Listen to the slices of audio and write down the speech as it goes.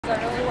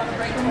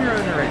You're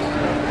in the race.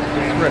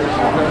 It's ready.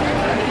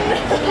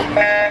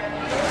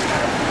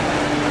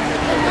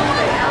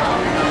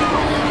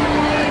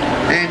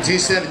 And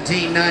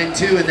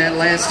 2:17.92 in that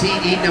last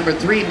heat. Heat number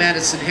 3,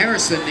 Madison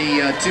Harrison,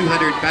 the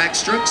 200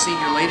 backstroke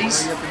senior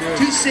ladies.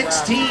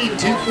 2:16,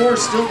 2:4,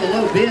 still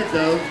below bid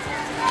though.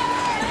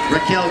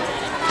 Raquel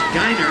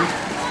Geiner.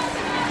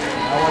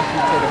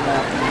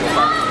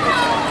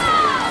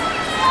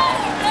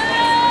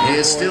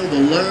 Is still the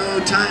low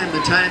time,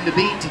 the time to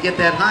beat to get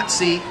that hot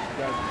seat.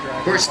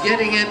 Of course,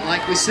 getting it,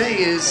 like we say,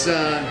 is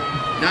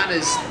not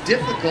as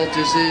difficult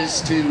as it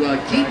is to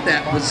keep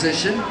that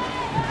position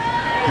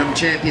come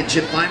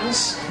championship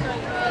finals.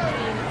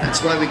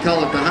 That's why we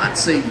call it the hot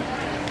seat,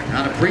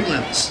 not a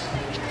prelims.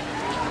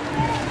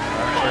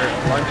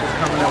 Lunch is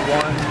coming at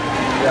 1.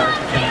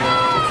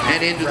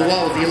 And into the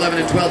wall with the 11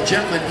 and 12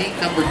 gentlemen. Heat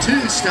number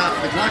 2, stop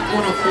the clock,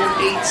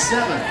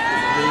 104.87.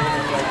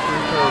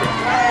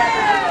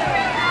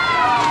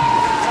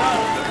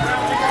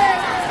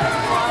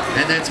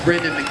 And that's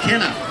Brendan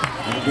McKenna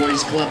of the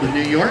Boys Club of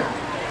New York.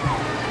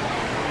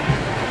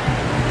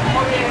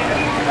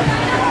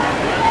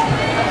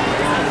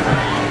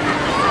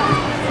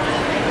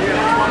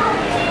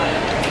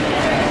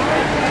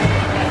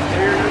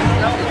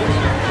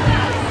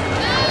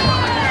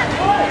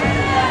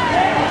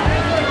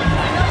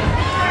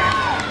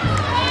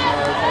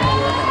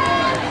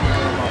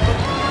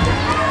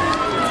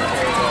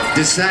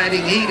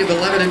 Deciding heat of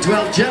 11 and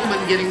 12 gentlemen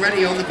getting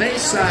ready on the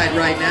base side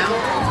right now.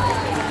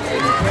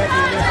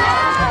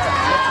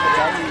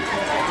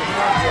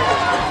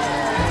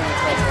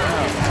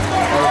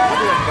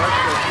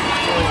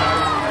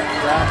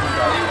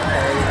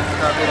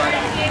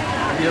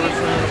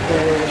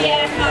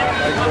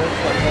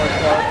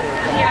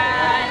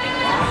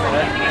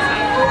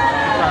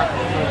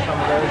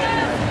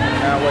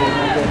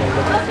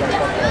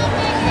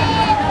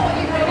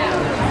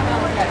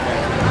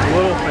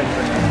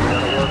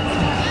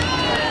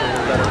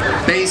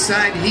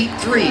 Bayside Heat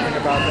 3. And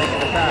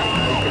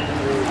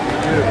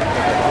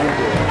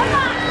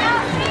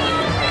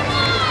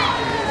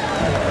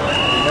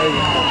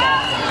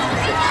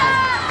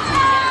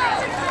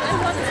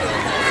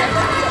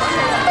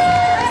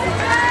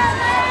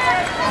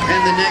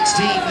the next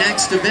heat,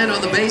 next event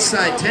on the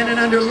Bayside, 10 and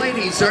under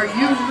ladies, are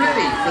you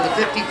ready for the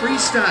 50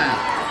 freestyle?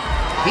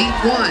 Heat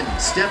 1,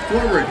 step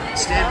forward,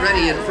 stand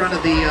ready in front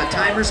of the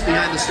timers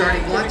behind the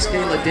starting blocks.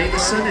 Kayla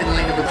Davison in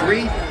lane number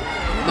 3.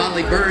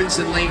 Molly Burns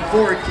in lane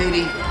 4,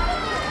 Katie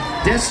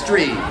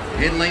Destry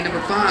in lane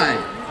number 5.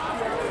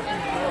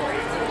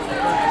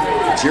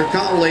 It's your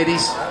call,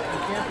 ladies.